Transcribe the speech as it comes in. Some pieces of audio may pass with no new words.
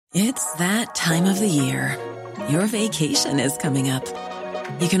It's that time of the year. Your vacation is coming up.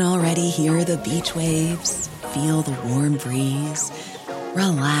 You can already hear the beach waves, feel the warm breeze,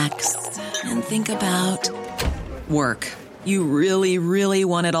 relax, and think about work. You really, really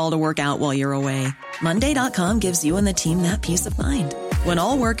want it all to work out while you're away. Monday.com gives you and the team that peace of mind. When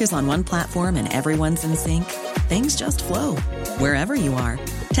all work is on one platform and everyone's in sync, things just flow. Wherever you are,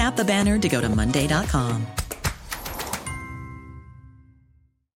 tap the banner to go to Monday.com.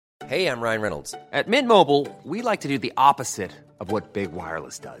 Hey, I'm Ryan Reynolds. At Mint Mobile, we like to do the opposite of what Big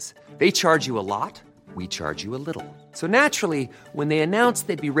Wireless does. They charge you a lot, we charge you a little. So naturally, when they announced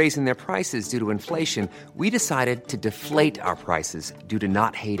they'd be raising their prices due to inflation, we decided to deflate our prices due to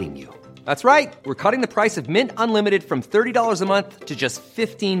not hating you. That's right. We're cutting the price of Mint Unlimited from $30 a month to just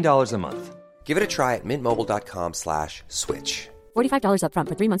 $15 a month. Give it a try at mintmobile.com/switch. $45 up front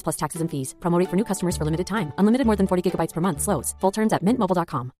for 3 months plus taxes and fees. Promo rate for new customers for limited time. Unlimited more than 40 gigabytes per month. Slows full terms at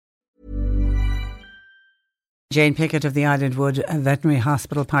mintmobile.com. Jane Pickett of the Island Wood Veterinary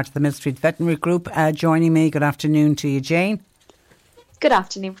Hospital, part of the Mill Street Veterinary Group, joining me. Good afternoon to you, Jane. Good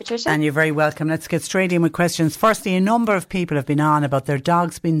afternoon, Patricia. And you're very welcome. Let's get straight in with questions. Firstly, a number of people have been on about their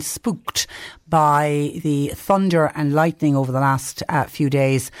dogs being spooked by the thunder and lightning over the last few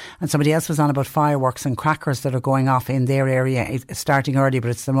days. And somebody else was on about fireworks and crackers that are going off in their area. It's starting early,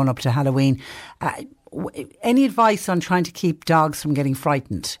 but it's the run up to Halloween. Any advice on trying to keep dogs from getting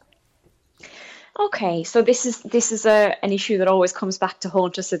frightened? Okay, so this is an issue that always comes back to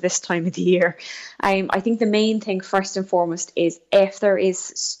haunt us at this time of the year. I think the main thing first and foremost is if there is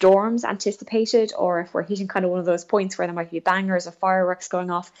storms anticipated, or if we're hitting kind of one of those points where there might be bangers or fireworks going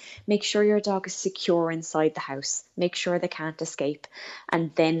off, make sure your dog is secure inside the house. Make sure they can't escape,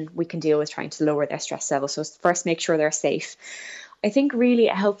 and then we can deal with trying to lower their stress level. So first, make sure they're safe. I think really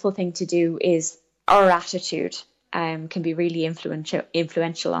a helpful thing to do is our attitude. Can be really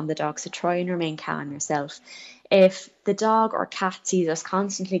influential on the dog. So try and remain calm yourself. If the dog or cat sees us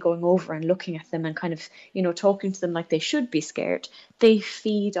constantly going over and looking at them and kind of, talking to them like they should be scared, they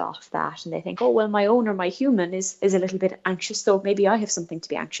feed off that and they think, oh, well, my owner, my human is a little bit anxious, so maybe I have something to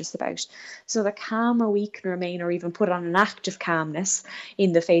be anxious about. So the calmer we can remain, or even put on an act of calmness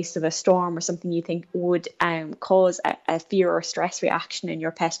in the face of a storm or something you think would cause a fear or stress reaction in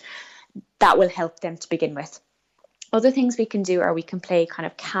your pet, that will help them to begin with. Other things we can do are we can play kind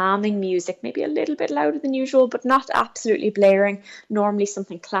of calming music, maybe a little bit louder than usual, but not absolutely blaring. Normally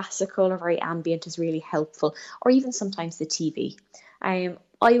something classical or very ambient is really helpful, or even sometimes the TV. I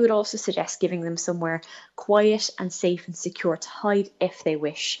would also suggest giving them somewhere quiet and safe and secure to hide if they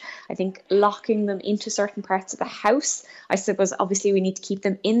wish. I think locking them into certain parts of the house, I suppose obviously we need to keep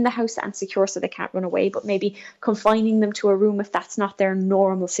them in the house and secure so they can't run away, but maybe confining them to a room if that's not their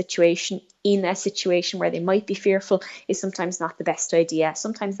normal situation, in a situation where they might be fearful, is sometimes not the best idea.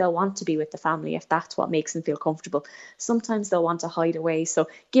 Sometimes they'll want to be with the family if that's what makes them feel comfortable. Sometimes they'll want to hide away. So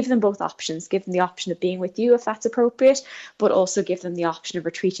give them both options. Give them the option of being with you if that's appropriate, but also give them the option of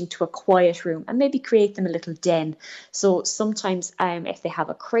retreating to a quiet room and maybe create them a little den. So sometimes if they have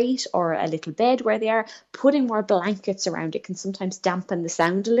a crate or a little bed where they are, putting more blankets around it can sometimes dampen the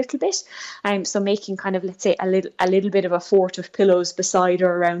sound a little bit. So making kind of, let's say, a little bit of a fort of pillows beside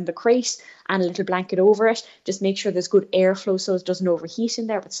or around the crate and a little blanket over it. Just make sure there's good airflow so it doesn't overheat in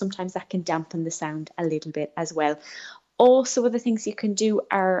there, but sometimes that can dampen the sound a little bit as well. Also, other things you can do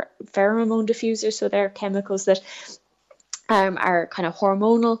are pheromone diffusers. So they're chemicals that are kind of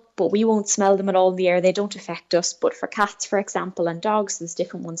hormonal, but we won't smell them at all in the air. They don't affect us. But for cats, for example, and dogs, there's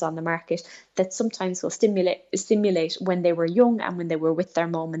different ones on the market that sometimes will stimulate when they were young and when they were with their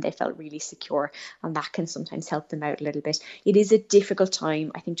mom and they felt really secure. And that can sometimes help them out a little bit. It is a difficult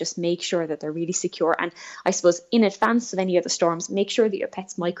time. I think just make sure that they're really secure. And I suppose in advance of any of the storms, make sure that your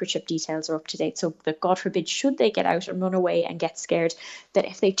pet's microchip details are up to date. So that, God forbid, should they get out and run away and get scared, that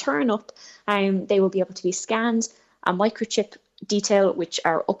if they turn up, they will be able to be scanned, a microchip detail which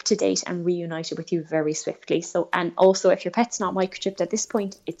are up to date and reunited with you very swiftly. So, and also if your pet's not microchipped at this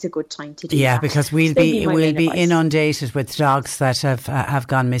point, it's a good time to do that. Yeah, because we'll be inundated with dogs that have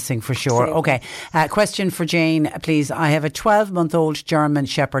gone missing for sure. Absolutely. Okay, question for Jane, please. I have a 12-month-old German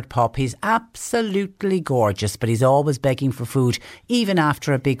Shepherd pup. He's absolutely gorgeous, but he's always begging for food. Even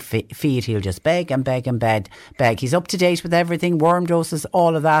after a big feed, he'll just beg and beg and beg. He's up to date with everything, worm doses,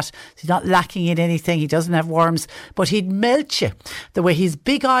 all of that. He's not lacking in anything. He doesn't have worms, but he'd melt you. The way his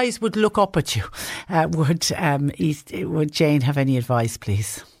big eyes would look up at you. Would Jane have any advice,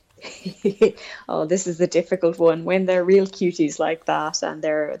 please? Oh, this is the difficult one. When they're real cuties like that and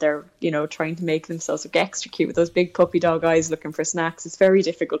they're trying to make themselves look extra cute with those big puppy dog eyes looking for snacks, it's very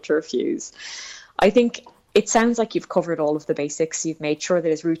difficult to refuse. I think it sounds like you've covered all of the basics. You've made sure that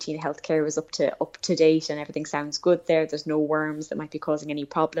his routine healthcare is up to date and everything sounds good there. There's no worms that might be causing any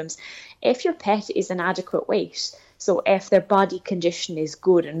problems. If your pet is an adequate weight, so if their body condition is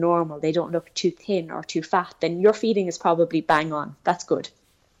good and normal, they don't look too thin or too fat, then your feeding is probably bang on. That's good.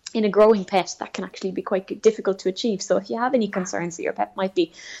 In a growing pet, that can actually be quite difficult to achieve. So if you have any concerns that your pet might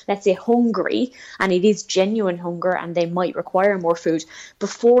be, let's say, hungry, and it is genuine hunger and they might require more food,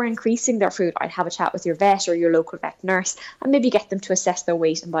 before increasing their food, I'd have a chat with your vet or your local vet nurse and maybe get them to assess their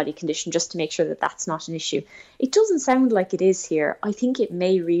weight and body condition just to make sure that that's not an issue. It doesn't sound like it is here. I think it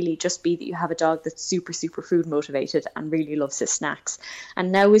may really just be that you have a dog that's super, super food motivated and really loves his snacks.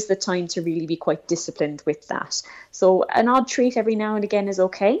 And now is the time to really be quite disciplined with that. So an odd treat every now and again is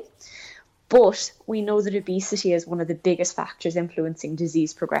okay. But we know that obesity is one of the biggest factors influencing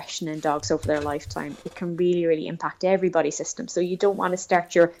disease progression in dogs over their lifetime. It can really, really impact everybody's system. So you don't want to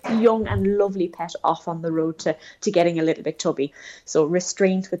start your young and lovely pet off on the road to getting a little bit tubby. So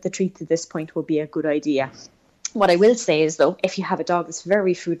restraint with the treats at this point will be a good idea. What I will say is, though, if you have a dog that's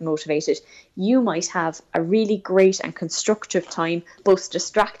very food motivated, you might have a really great and constructive time both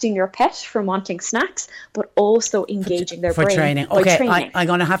distracting your pet from wanting snacks, but also engaging their brain for training. Okay, I'm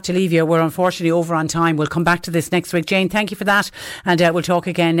going to have to leave you. We're unfortunately over on time. We'll come back to this next week. Jane, thank you for that. And we'll talk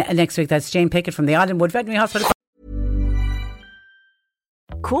again next week. That's Jane Pickett from the Islandwood Veterinary Hospital.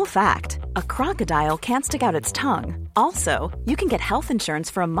 Cool fact, a crocodile can't stick out its tongue. Also, you can get health insurance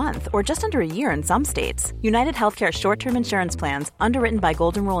for a month or just under a year in some states. United Healthcare short-term insurance plans, underwritten by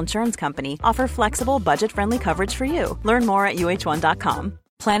Golden Rule Insurance Company, offer flexible, budget-friendly coverage for you. Learn more at uh1.com.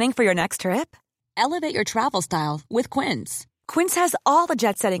 Planning for your next trip? Elevate your travel style with Quince. Quince has all the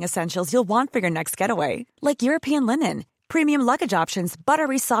jet-setting essentials you'll want for your next getaway, like European linen, premium luggage options,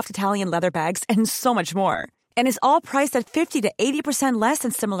 buttery soft Italian leather bags, and so much more. And is all priced at 50 to 80% less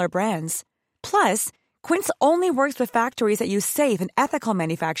than similar brands. Plus, Quince only works with factories that use safe and ethical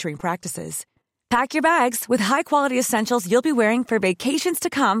manufacturing practices. Pack your bags with high-quality essentials you'll be wearing for vacations to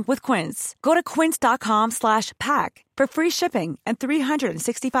come with Quince. Go to quince.com/pack for free shipping and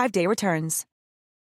 365-day returns.